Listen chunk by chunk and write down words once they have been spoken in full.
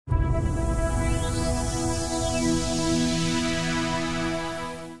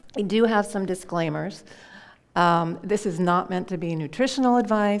I do have some disclaimers. This is not meant to be nutritional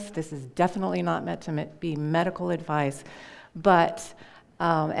advice. This is definitely not meant to be medical advice. But,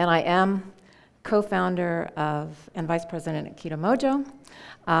 and I am co-founder of and vice president at Keto Mojo.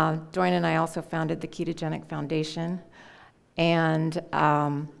 Dorian and I also founded the Ketogenic Foundation. And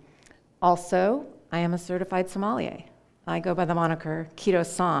also, I am a certified sommelier. I go by the moniker Keto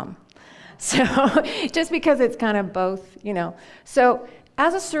Somm. So just because it's kind of both, you know. So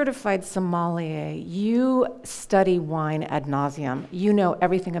as a certified sommelier, you study wine ad nauseum. You know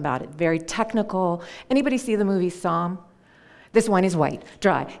everything about it, very technical. Anybody see the movie Somm? This wine is white,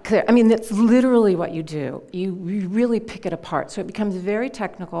 dry, clear. I mean, that's literally what you do. You really pick it apart. So it becomes very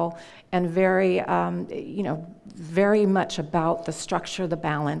technical and very, you know, very much about the structure, the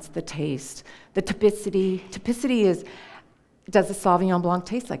balance, the taste, the typicity. Typicity is, does a Sauvignon Blanc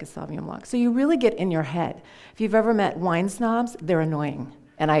taste like a Sauvignon Blanc? So you really get in your head. If you've ever met wine snobs, they're annoying.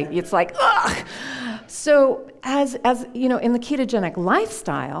 And it's like, ugh! So as you know, in the ketogenic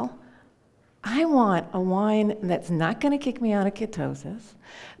lifestyle, I want a wine that's not going to kick me out of ketosis,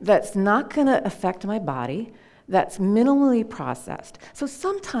 that's not going to affect my body, that's minimally processed. So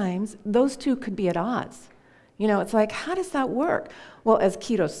sometimes those two could be at odds. You know, it's like, how does that work? Well, as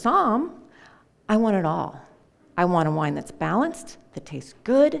Keto Somm, I want it all. I want a wine that's balanced, that tastes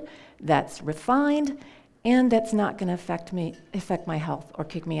good, that's refined, and that's not going to affect my health or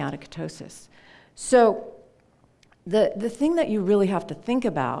kick me out of ketosis. So the thing that you really have to think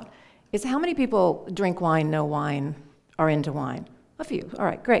about is how many people drink wine, know wine, are into wine? A few. All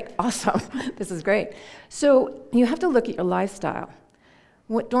right, great, awesome. This is great. So you have to look at your lifestyle.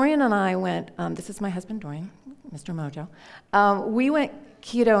 What Dorian and I went, this is my husband Dorian, Mr. Mojo. We went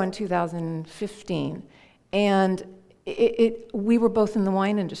keto in 2015, and we were both in the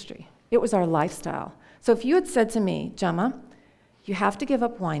wine industry. It was our lifestyle. So if you had said to me, Gemma, you have to give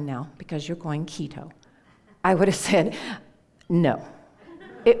up wine now because you're going keto, I would have said, no.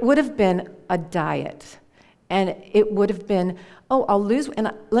 It would have been a diet. And it would have been, oh, I'll lose,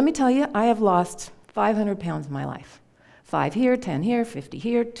 and let me tell you, I have lost 500 pounds in my life. 5 here, 10 here, 50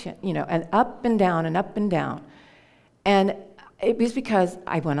 here, 10, you know, and up and down and up and down. And it was because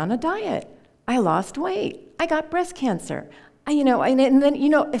I went on a diet. I lost weight. I got breast cancer. You know, and then, you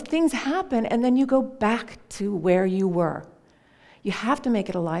know, if things happen and then you go back to where you were. You have to make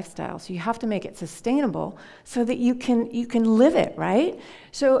it a lifestyle, so you have to make it sustainable so that you can live it, right?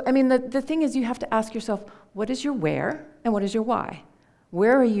 So, I mean, the thing is you have to ask yourself, what is your where and what is your why?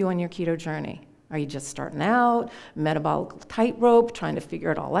 Where are you on your keto journey? Are you just starting out, metabolic tightrope, trying to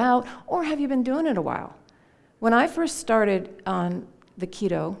figure it all out, or have you been doing it a while? When I first started on the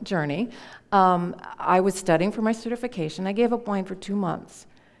keto journey, I was studying for my certification. I gave up wine for 2 months.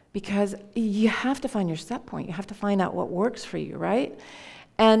 Because you have to find your set point. You have to find out what works for you, right?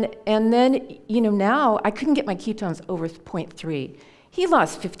 And then, you know, now I couldn't get my ketones over 0.3. He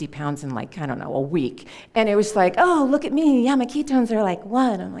lost 50 pounds in like, I don't know, a week. And it was like, oh, look at me. Yeah, my ketones are like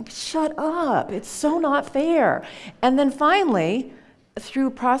 1. I'm like, shut up. It's so not fair. And then finally, through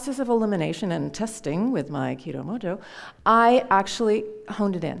process of elimination and testing with my Keto Mojo, I actually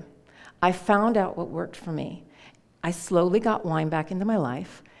honed it in. I found out what worked for me. I slowly got wine back into my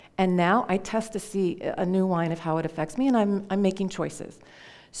life. And now I test to see a new wine of how it affects me, and I'm making choices.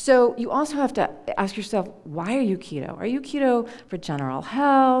 So you also have to ask yourself, why are you keto? Are you keto for general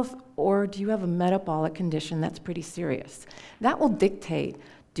health, or do you have a metabolic condition that's pretty serious? That will dictate,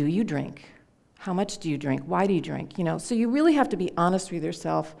 do you drink? How much do you drink? Why do you drink? You know, so you really have to be honest with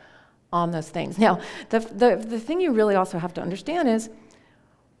yourself on those things. Now, the thing you really also have to understand is,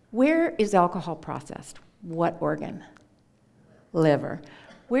 where is alcohol processed? What organ? Liver.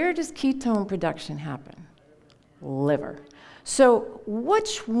 Where does ketone production happen? Liver. So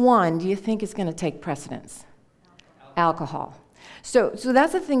which one do you think is going to take precedence? Alcohol. So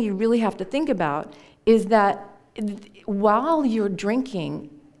that's the thing you really have to think about, is that while you're drinking,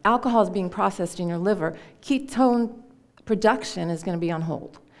 alcohol is being processed in your liver, ketone production is going to be on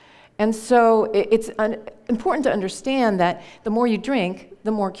hold. And so it's important to understand that the more you drink,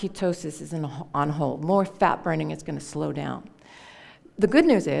 the more ketosis is on hold, more fat burning is going to slow down. The good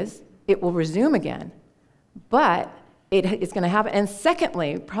news is it will resume again, but it's going to happen. And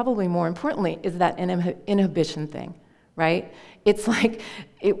secondly, probably more importantly, is that inhibition thing, right? It's like,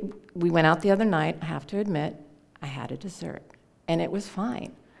 we went out the other night, I have to admit, I had a dessert, and it was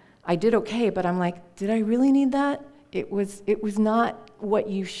fine. I did okay, but I'm like, did I really need that? It was not what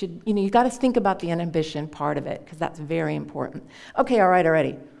you should, you know, you got to think about the inhibition part of it, because that's very important. Okay, all right,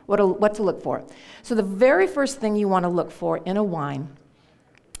 already. What to look for? So the very first thing you want to look for in a wine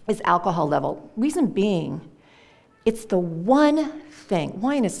is alcohol level. Reason being, It's the one thing.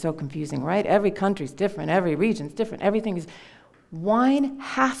 Wine is so confusing, right? Every country's different, every region's different, everything is. Wine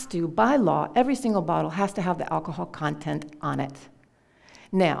has to, by law, every single bottle has to have the alcohol content on it.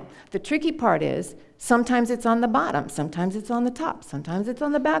 Now, the tricky part is, sometimes it's on the bottom, sometimes it's on the top, sometimes it's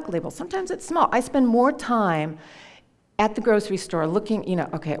on the back label, sometimes it's small. I spend more time at the grocery store looking,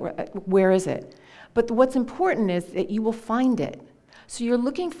 okay, where is it? But what's important is that you will find it. So you're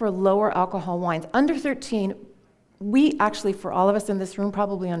looking for lower alcohol wines. Under 13, we actually, for all of us in this room,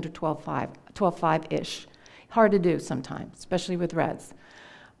 probably under 12.5-ish. Hard to do sometimes, especially with reds.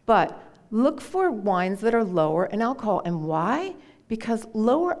 But look for wines that are lower in alcohol. And why? Because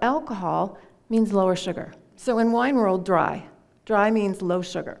lower alcohol means lower sugar. So in wine world, dry. Dry means low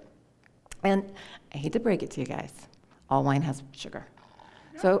sugar. And I hate to break it to you guys, all wine has sugar.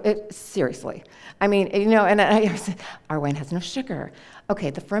 So seriously. I mean, and I said, our wine has no sugar. Okay,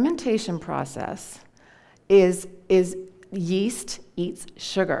 the fermentation process is yeast eats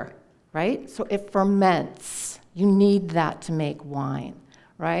sugar, right? So it ferments. You need that to make wine,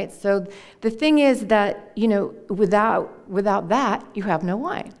 right? So the thing is that, without that, you have no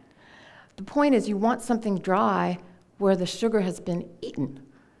wine. The point is you want something dry where the sugar has been eaten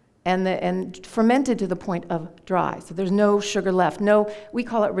and fermented to the point of dry. So there's no sugar left. No, we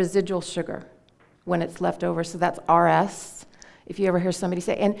call it residual sugar when it's left over. So that's RS, if you ever hear somebody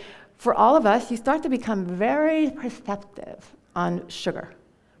say. And for all of us, you start to become very perceptive on sugar,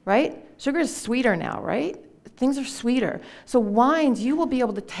 right? Sugar is sweeter now, right? Things are sweeter. So wines, you will be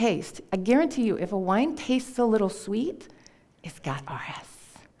able to taste. I guarantee you, if a wine tastes a little sweet, it's got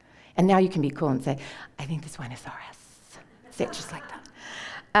RS. And now you can be cool and say, I think this wine is RS. Say it just like that.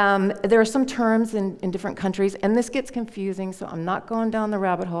 There are some terms in different countries, and this gets confusing, so I'm not going down the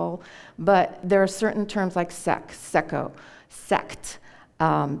rabbit hole, but there are certain terms like seco, sect.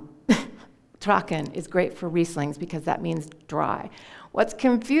 Trocken is great for Rieslings because that means dry. What's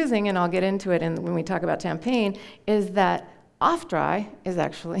confusing, and I'll get into it when we talk about champagne, is that off-dry is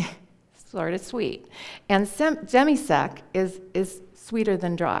actually sort of sweet. And demi-sec is sweeter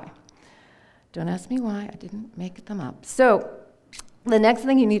than dry. Don't ask me why, I didn't make them up. So the next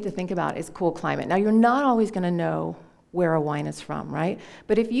thing you need to think about is cool climate. Now, you're not always going to know where a wine is from, right?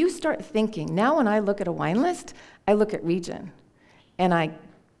 But if you start thinking, now when I look at a wine list, I look at region. And I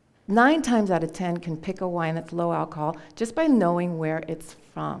 9 times out of 10 can pick a wine that's low alcohol just by knowing where it's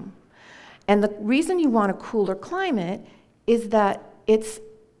from. And the reason you want a cooler climate is that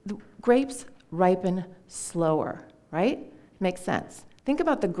the grapes ripen slower, right? Makes sense. Think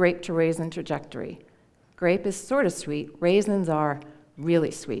about the grape to raisin trajectory. Grape is sort of sweet. Raisins are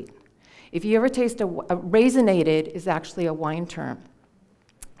really sweet. If you ever taste a raisinated is actually a wine term.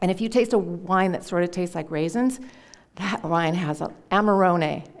 And if you taste a wine that sort of tastes like raisins, that wine has an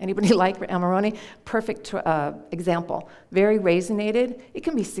Amarone. Anybody like Amarone? Perfect example. Very raisinated. It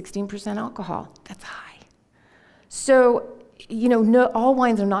can be 16% alcohol. That's high. So, no, all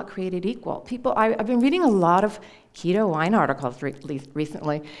wines are not created equal. I've been reading a lot of keto wine articles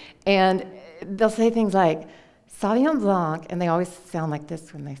recently, and they'll say things like, Sauvignon Blanc, and they always sound like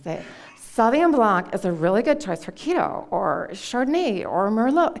this when they say it, Sauvignon Blanc is a really good choice for keto, or Chardonnay, or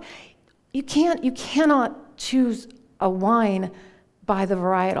Merlot. You cannot choose a wine by the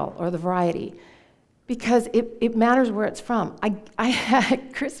varietal or the variety because it matters where it's from. I had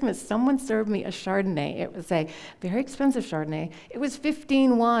at Christmas, someone served me a Chardonnay. It was a very expensive Chardonnay. It was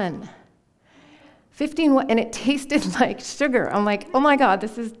 15-1. 15-1, and it tasted like sugar. I'm like, oh my God,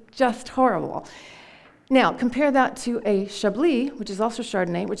 this is just horrible. Now, compare that to a Chablis, which is also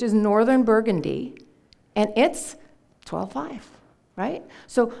Chardonnay, which is northern Burgundy, and it's 12.5, right?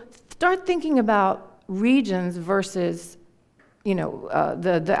 So start thinking about regions versus,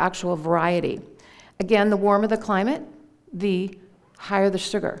 the actual variety. Again, the warmer the climate, the higher the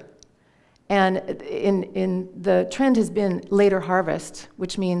sugar. And the trend has been later harvest,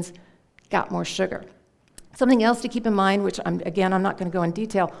 which means got more sugar. Something else to keep in mind, which I'm not going to go in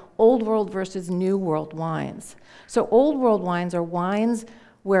detail, old world versus new world wines. So old world wines are wines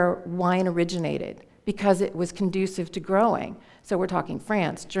where wine originated because it was conducive to growing. So we're talking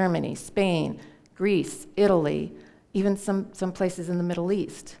France, Germany, Spain, Greece, Italy, even some places in the Middle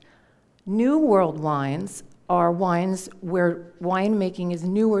East. New world wines are wines where winemaking is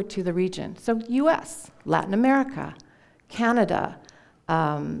newer to the region. So US, Latin America, Canada,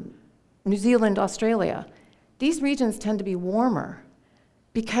 New Zealand, Australia. These regions tend to be warmer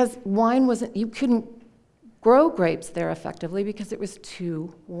because you couldn't grow grapes there effectively because it was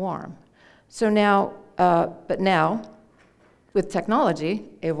too warm. So now, with technology,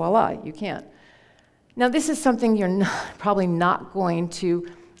 et voila, you can. Now this is something you're probably not going to,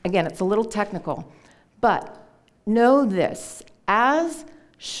 again, it's a little technical, but know this, as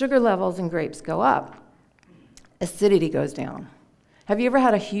sugar levels in grapes go up, acidity goes down. Have you ever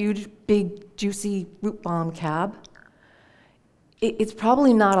had a huge, big, juicy root bomb cab? It's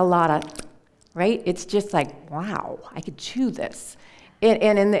probably not a lot of, right? It's just like, wow, I could chew this.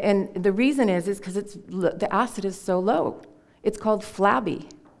 And the reason is because the acid is so low. It's called flabby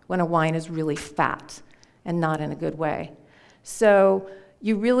when a wine is really fat and not in a good way. So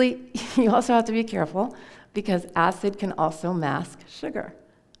you also have to be careful because acid can also mask sugar.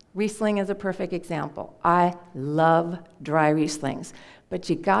 Riesling is a perfect example. I love dry Rieslings, but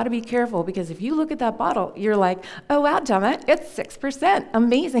you gotta be careful because if you look at that bottle, you're like, oh wow, Gemma, it's 6%,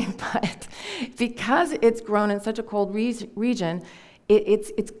 amazing. But because it's grown in such a cold region,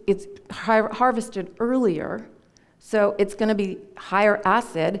 it's harvested earlier, so it's gonna be higher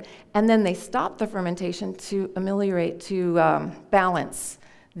acid, and then they stop the fermentation to balance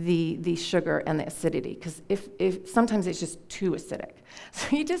the sugar and the acidity, because if sometimes it's just too acidic.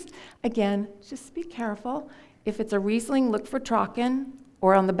 So you just be careful. If it's a Riesling, look for Trocken,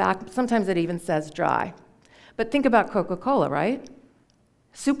 or on the back, sometimes it even says dry. But think about Coca-Cola, right?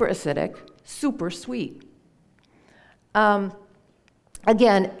 Super acidic, super sweet.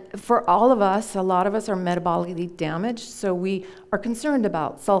 Again, for all of us, a lot of us are metabolically damaged, so we are concerned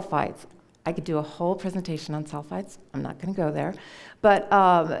about sulfites. I could do a whole presentation on sulfites. I'm not going to go there. But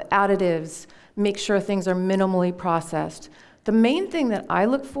additives, make sure things are minimally processed. The main thing that I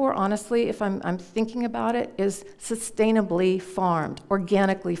look for, honestly, if I'm thinking about it, is sustainably farmed,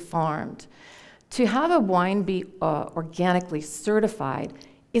 organically farmed. To have a wine be organically certified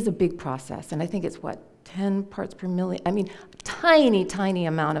is a big process, and I think it's 10 parts per million. I mean, tiny, tiny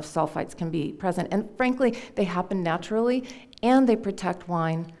amount of sulfites can be present, and frankly, they happen naturally, and they protect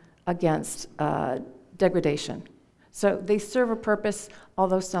wine against degradation. So they serve a purpose,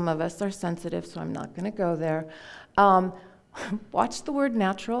 although some of us are sensitive, so I'm not going to go there. Watch the word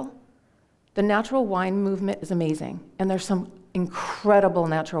natural. The natural wine movement is amazing, and there's some incredible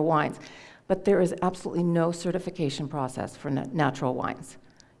natural wines, but there is absolutely no certification process for natural wines.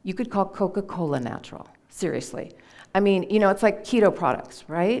 You could call Coca-Cola natural, seriously. I mean, it's like keto products,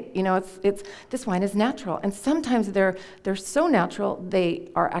 right? This wine is natural, and sometimes they're so natural they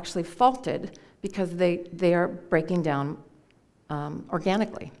are actually faulted because they are breaking down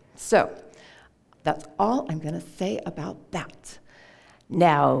organically. So that's all I'm going to say about that.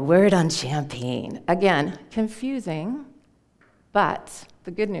 Now, word on champagne. Again, confusing, but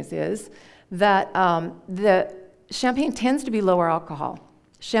the good news is that the champagne tends to be lower alcohol.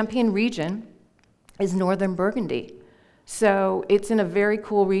 Champagne region is northern Burgundy, so it's in a very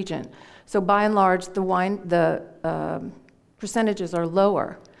cool region. So by and large, the percentages are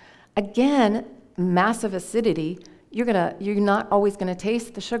lower. Again, massive acidity. You're not always gonna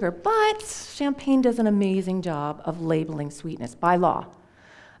taste the sugar, but champagne does an amazing job of labeling sweetness by law.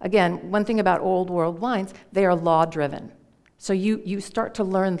 Again, one thing about old world wines, they are law-driven. So you start to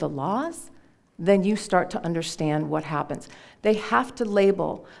learn the laws, then you start to understand what happens. They have to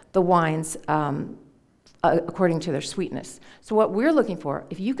label the wines according to their sweetness. So what we're looking for,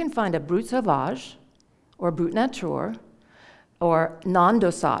 if you can find a Brut Sauvage or Brut Nature or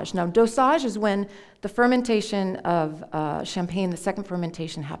non-dosage. Now, dosage is when the fermentation of champagne, the second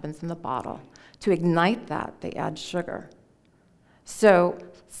fermentation happens in the bottle. To ignite that, they add sugar. So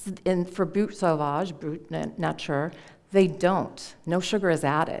for Brut Sauvage, Brut Nature, they don't. No sugar is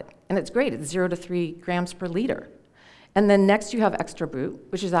added. And it's great. It's 0 to 3 grams per liter. And then next you have Extra Brut,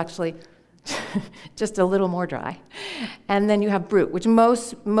 which is actually just a little more dry. And then you have Brut, which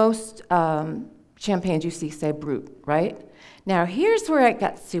most champagnes you see say Brut, right? Now here's where it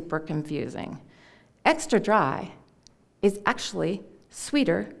got super confusing. Extra dry is actually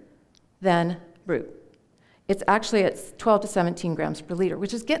sweeter than Brut. It's actually at 12 to 17 grams per liter,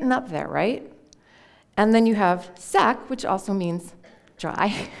 which is getting up there, right? And then you have Sec, which also means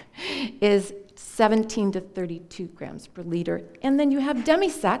dry, is 17 to 32 grams per liter. And then you have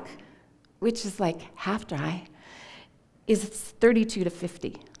Demi-Sec, which is like half dry, is 32 to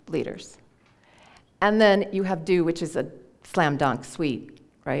 50 liters. And then you have Doux, which is a slam dunk sweet,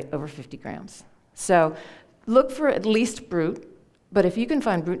 right, over 50 grams. So look for at least Brut, but if you can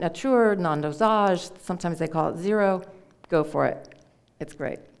find Brut Nature, non-dosage, sometimes they call it 0, go for it. It's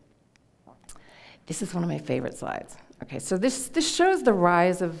great. This is one of my favorite slides. Okay, so this shows the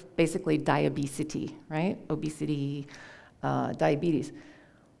rise of basically diabesity, right? Obesity, diabetes.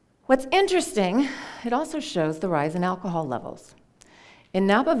 What's interesting, it also shows the rise in alcohol levels. In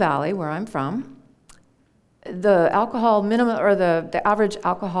Napa Valley, where I'm from, the alcohol minimum, or the average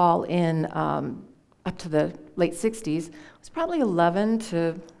alcohol in up to the late 60s was probably 11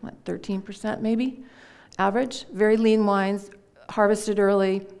 to 13% maybe average, very lean wines, harvested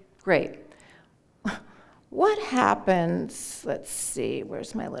early, great. What happens, let's see,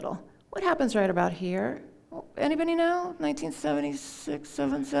 where's my little, what happens right about here? Anybody know? 1976,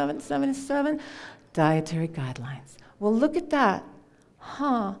 77, 77, dietary guidelines. Well, look at that.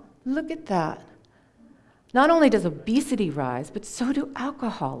 Look at that. Not only does obesity rise, but so do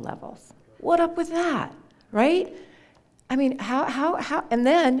alcohol levels. What up with that, right? I mean, how, and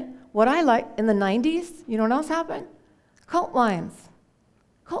then what I like in the 90s, you know what else happened? Cult wines,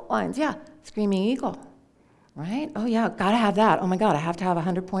 yeah, Screaming Eagle, right? Oh yeah, gotta have that. Oh my God, I have to have a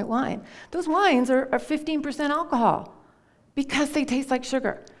 100-point wine. Those wines are 15% alcohol because they taste like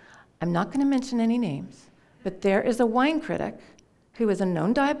sugar. I'm not gonna mention any names, but there is a wine critic who is a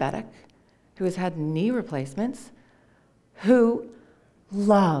known diabetic, who has had knee replacements, who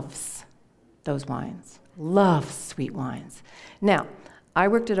loves those wines, loves sweet wines. Now, I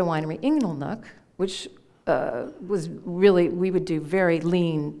worked at a winery, Inglenook, which was really, we would do very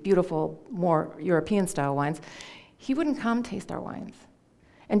lean, beautiful, more European-style wines. He wouldn't come taste our wines.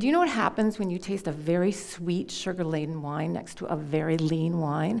 And do you know what happens when you taste a very sweet, sugar-laden wine next to a very lean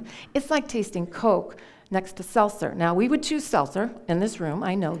wine? It's like tasting Coke next to seltzer. Now, we would choose seltzer in this room,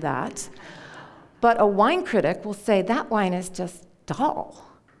 I know that. But a wine critic will say, that wine is just dull.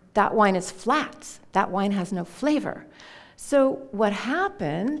 That wine is flat. That wine has no flavor. So what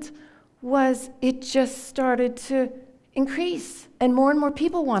happened was it just started to increase. And more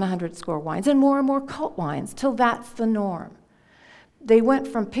people want 100-score wines and more cult wines till that's the norm. They went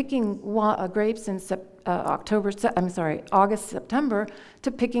from picking grapes in August, September,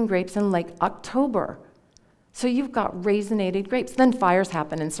 to picking grapes in like October. So you've got raisinated grapes. Then fires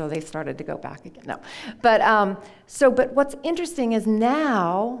happened, and so they started to go back again. No, but what's interesting is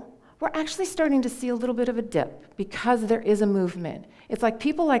now we're actually starting to see a little bit of a dip because there is a movement. It's like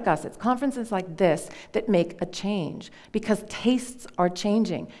people like us, it's conferences like this that make a change because tastes are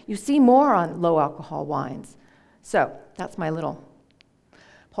changing. You see more on low alcohol wines. So that's my little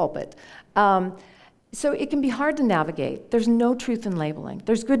pulpit. So it can be hard to navigate. There's no truth in labeling.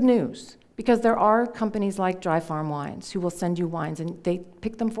 There's good news because there are companies like Dry Farm Wines who will send you wines and they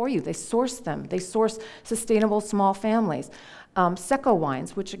pick them for you. They source them. They source sustainable small families. Seco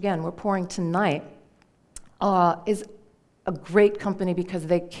Wines, which again we're pouring tonight, is a great company because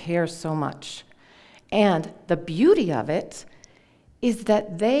they care so much. And the beauty of it is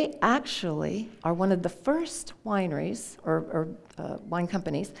that they actually are one of the first wineries or wine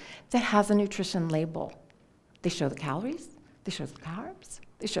companies that has a nutrition label. They show the calories, they show the carbs,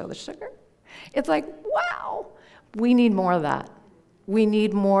 they show the sugar. It's like, wow, we need more of that. We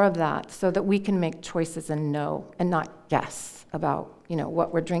need more of that so that we can make choices and know and not guess about,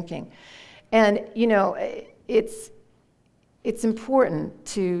 what we're drinking. And, it's important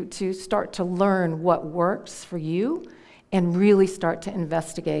to start to learn what works for you and really start to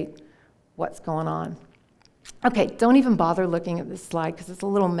investigate what's going on. Okay, don't even bother looking at this slide because it's a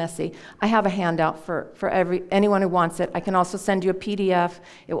little messy. I have a handout for anyone who wants it. I can also send you a PDF.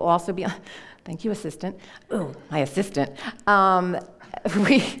 It will also be, thank you, assistant. Oh, my assistant.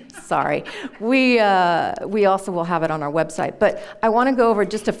 We also will have it on our website. But I want to go over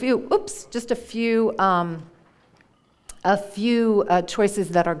just a few choices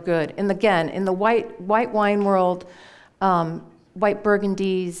that are good. And again, in the white wine world, white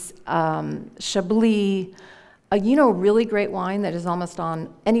Burgundies, Chablis, a really great wine that is almost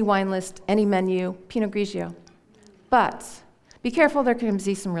on any wine list, any menu, Pinot Grigio. But be careful, there can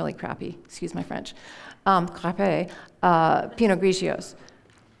be some really crappy, excuse my French, Pinot Grigios.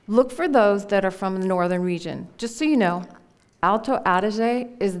 Look for those that are from the northern region. Just so you know, Alto Adige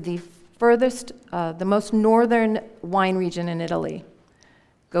is the furthest, the most northern wine region in Italy.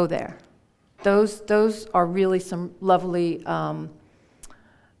 Go there. Those are really some lovely Pinot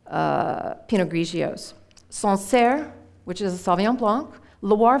Grigios. Sancerre, which is a Sauvignon Blanc.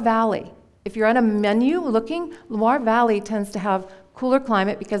 Loire Valley. If you're on a menu looking, Loire Valley tends to have cooler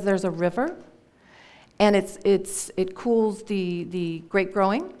climate because there's a river, and it cools the grape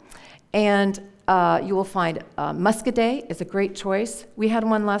growing. And you will find Muscadet is a great choice. We had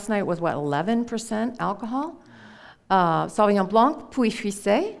one last night. It was, 11% alcohol? Sauvignon Blanc,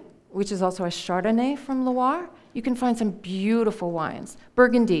 Puy-Frisé, which is also a Chardonnay from Loire. You can find some beautiful wines.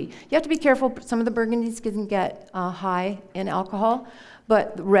 Burgundy. You have to be careful. Some of the Burgundies can get high in alcohol.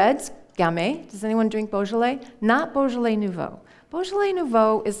 But reds, Gamay. Does anyone drink Beaujolais? Not Beaujolais Nouveau. Beaujolais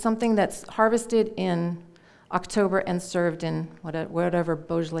Nouveau is something that's harvested in October and served in whatever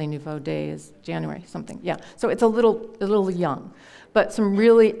Beaujolais Nouveau day is, January, something. Yeah, so it's a little young. But some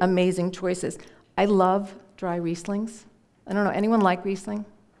really amazing choices. I love dry Rieslings. I don't know, anyone like Riesling?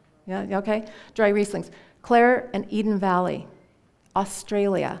 Yeah, okay? Dry Rieslings. Clare and Eden Valley,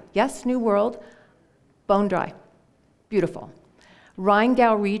 Australia. Yes, New World, bone dry, beautiful.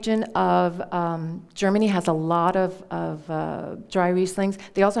 Rheingau region of Germany has a lot of dry Rieslings.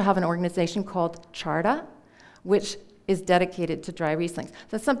 They also have an organization called Charta, which is dedicated to dry Rieslings.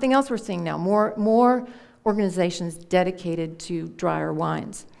 That's something else we're seeing now, more organizations dedicated to drier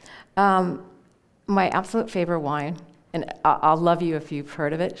wines. My absolute favorite wine, and I'll love you if you've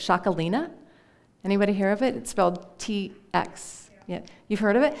heard of it, Chacalina. Anybody hear of it? It's spelled TX. Yeah, you've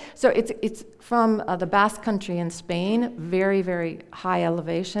heard of it? So it's from the Basque Country in Spain, very, very high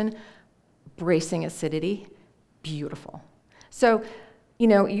elevation, bracing acidity, beautiful. So, you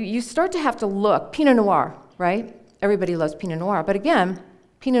know, you start to have to look, Pinot Noir, right? Everybody loves Pinot Noir, but again,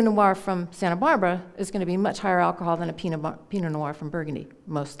 Pinot Noir from Santa Barbara is going to be much higher alcohol than a Pinot Noir from Burgundy,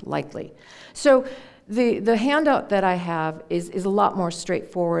 most likely. So the handout that I have is a lot more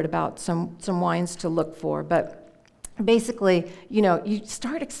straightforward about some wines to look for, but basically, you know, you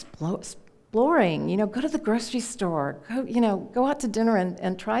start exploring, you know, go to the grocery store, go out to dinner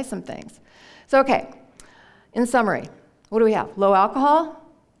and try some things. So, okay, in summary, what do we have? Low alcohol,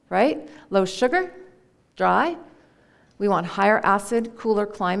 right? Low sugar, dry. We want higher acid, cooler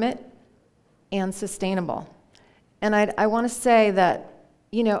climate, and sustainable. And I want to say that,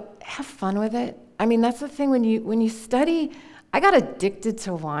 you know, have fun with it. I mean, that's the thing when you study. I got addicted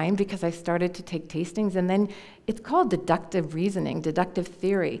to wine because I started to take tastings, and then it's called deductive reasoning, deductive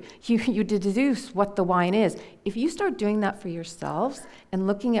theory. You deduce what the wine is. If you start doing that for yourselves and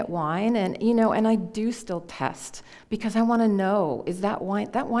looking at wine, and you know, and I do still test because I want to know, is that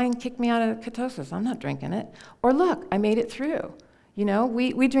wine kicked me out of ketosis? I'm not drinking it. Or look, I made it through. You know,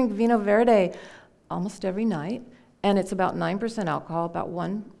 we drink Vino Verde almost every night, and it's about 9% alcohol, about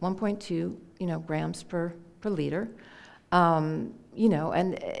 1.2 grams per liter. You know,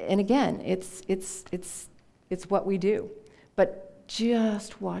 and again, it's what we do. But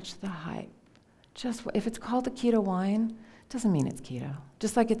just watch the hype. If it's called a keto wine, doesn't mean it's keto.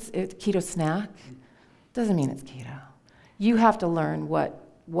 Just like it's a keto snack, doesn't mean it's keto. You have to learn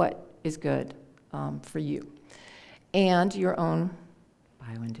what is good for you and your own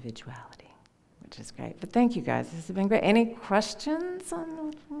bio-individuality, which is great. But thank you guys. This has been great. Any questions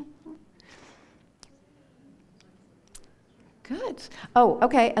on? Good. Oh,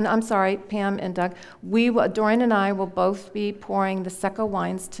 okay, and I'm sorry, Pam and Doug. Dorian and I will both be pouring the Secco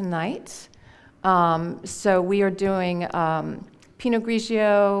wines tonight. So we are doing Pinot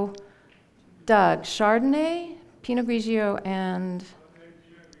Grigio, Doug, Chardonnay, Pinot Grigio, and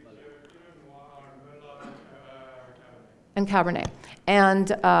Cabernet.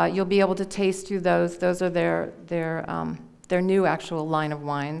 And you'll be able to taste through those. Those are their new actual line of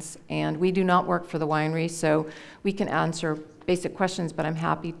wines. And we do not work for the winery, so we can answer basic questions, but I'm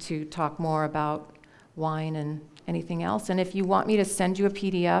happy to talk more about wine and anything else. And if you want me to send you a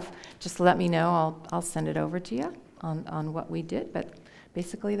PDF, just let me know. I'll send it over to you on what we did. But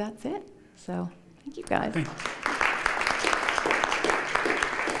basically, that's it. So thank you, guys.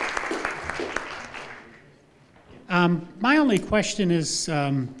 My only question is,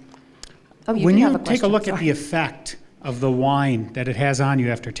 when you take a look at the effect of the wine that it has on you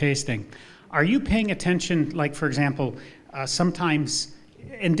after tasting, are you paying attention, like, for example, sometimes,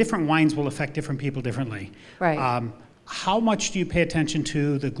 and different wines will affect different people differently. Right. How much do you pay attention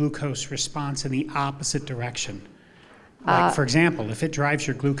to the glucose response in the opposite direction? Like, for example, if it drives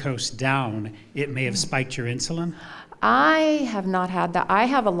your glucose down, it may have spiked your insulin? I have not had that. I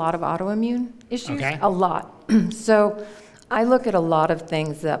have a lot of autoimmune issues, okay. A lot. So I look at a lot of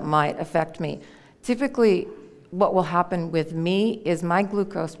things that might affect me. Typically, what will happen with me is my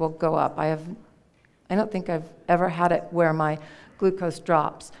glucose will go up. I don't think I've ever had it where my glucose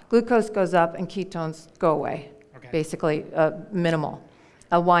drops. Glucose goes up and ketones go away, okay. Basically minimal.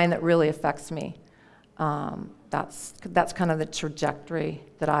 A wine that really affects me. That's kind of the trajectory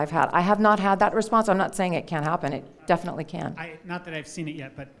that I've had. I have not had that response. I'm not saying it can't happen. It definitely can. Not that I've seen it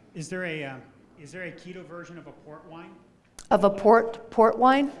yet, but is there a keto version of a port wine? Of a port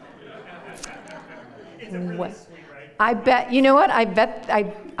wine? It's a really sweet, right? I bet. You know what? I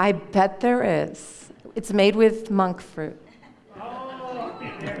bet there is. It's made with monk fruit. Oh,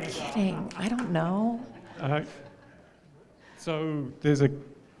 I'm kidding. I don't know. So there's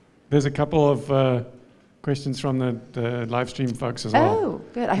a couple of questions from the live stream folks as well. Oh,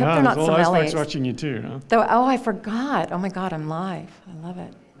 good. I hope they're not sommeliers. All those folks sommeliers. watching you too. Huh? I forgot. Oh my God, I'm live. I love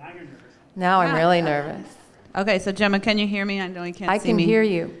it. Now I'm really nervous. Okay, so Gemma, can you hear me? I know you can't see me. I can hear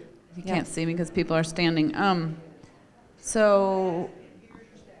you. You can't see me because people are standing. So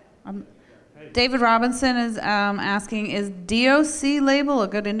David Robinson is asking, is DOC label a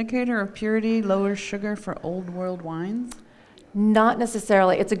good indicator of purity, lower sugar for old world wines? Not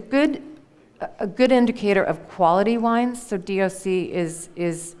necessarily. It's a good indicator of quality wines. So DOC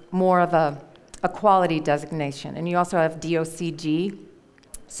is more of a quality designation. And you also have DOCG.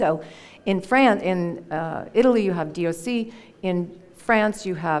 So in Italy you have DOC. In France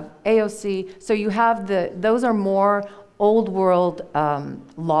you have AOC. So you have those are more old world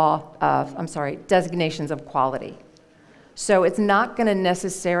designations of quality. So it's not going to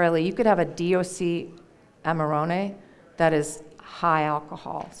necessarily, you could have a DOC Amarone that is high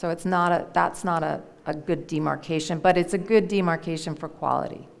alcohol. So that's not a good demarcation, but it's a good demarcation for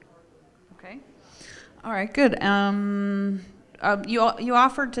quality. Okay. All right, good. You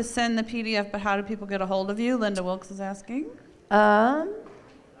offered to send the PDF, but how do people get a hold of you? Linda Wilkes is asking.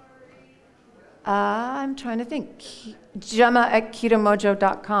 I'm trying to think. Gemma at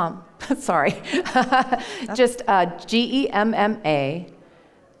ketomojo.com. Sorry. Just GEMMA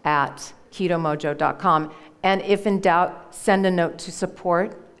at ketomojo.com. And if in doubt, send a note to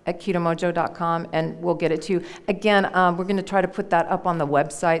support at ketomojo.com and we'll get it to you. Again, we're going to try to put that up on the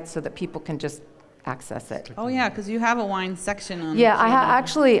website so that people can just access it. Oh yeah, because you have a wine section on. Yeah, I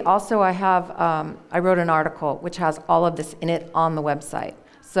wrote an article which has all of this in it on the website,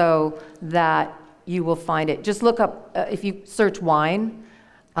 so that you will find it. Just look up, if you search wine.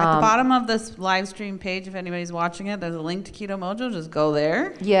 At the bottom of this live stream page, if anybody's watching it, there's a link to Keto Mojo. Just go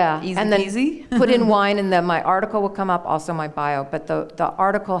there. Yeah, easy and then peasy. Put in wine, and then my article will come up, also my bio. But the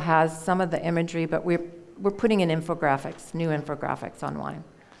article has some of the imagery, but we're putting in infographics, new infographics on wine.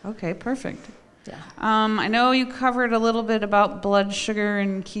 Okay, perfect. Yeah. I know you covered a little bit about blood sugar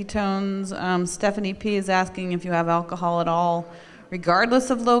and ketones. Stephanie P. is asking if you have alcohol at all. Regardless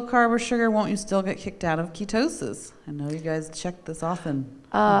of low carb or sugar, won't you still get kicked out of ketosis? I know you guys check this often.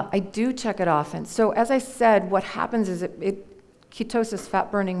 I do check it often. So as I said, what happens is ketosis, fat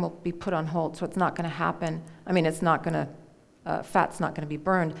burning, will be put on hold, so it's not going to happen. I mean, it's not going to, fat's not going to be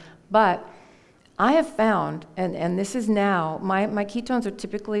burned. But I have found, and this is now, my ketones are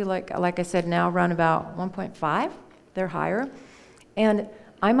typically, like I said, now run about 1.5. They're higher. And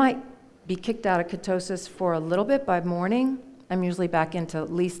I might be kicked out of ketosis for a little bit by morning. I'm usually back into at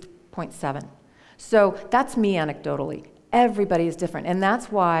least 0.7. So that's me anecdotally. Everybody is different. And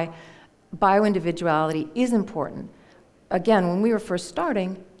that's why bioindividuality is important. Again, when we were first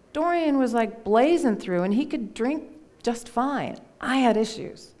starting, Dorian was like blazing through and he could drink just fine. I had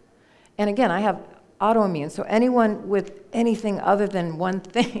issues. And again, I have autoimmune, so anyone with anything other than one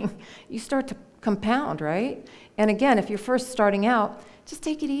thing, you start to compound, right? And again, if you're first starting out, just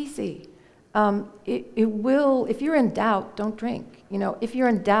take it easy. If you're in doubt, don't drink. If you're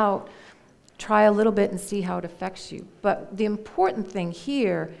in doubt, try a little bit and see how it affects you. But the important thing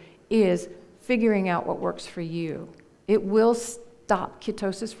here is figuring out what works for you. It will stop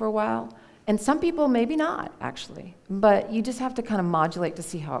ketosis for a while, and some people maybe not, actually. But you just have to kind of modulate to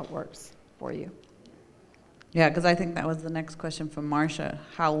see how it works for you. Yeah, because I think that was the next question from Marcia.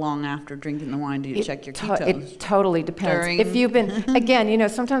 How long after drinking the wine do you check your ketones? It totally depends. If you've been, again,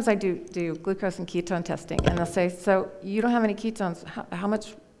 sometimes I do glucose and ketone testing, and they'll say, so you don't have any ketones. How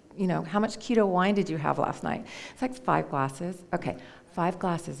much keto wine did you have last night? It's like 5 glasses. Okay, 5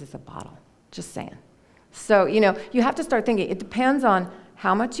 glasses is a bottle, just saying. So, you have to start thinking. It depends on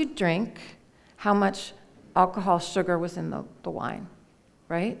how much you drink, how much alcohol, sugar was in the wine,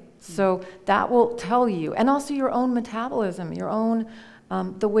 right? So that will tell you, and also your own metabolism, your own,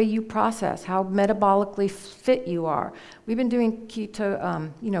 the way you process, how metabolically fit you are. We've been doing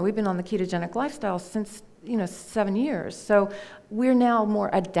keto, we've been on the ketogenic lifestyle since, 7 years. So we're now more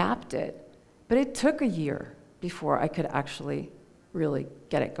adapted. But it took a year before I could actually really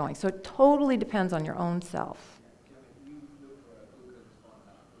get it going. So it totally depends on your own self.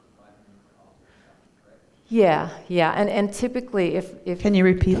 Yeah, and typically if Can you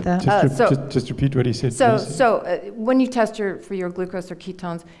repeat that? Just repeat what he said. So when you test for your glucose or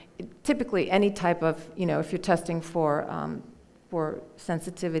ketones, typically any type of, if you're testing for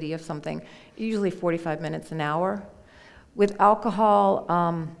sensitivity of something, usually 45 minutes, an hour. With alcohol,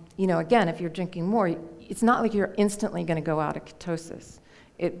 again, if you're drinking more, it's not like you're instantly going to go out of ketosis,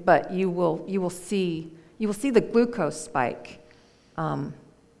 but you will see the glucose spike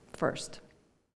first.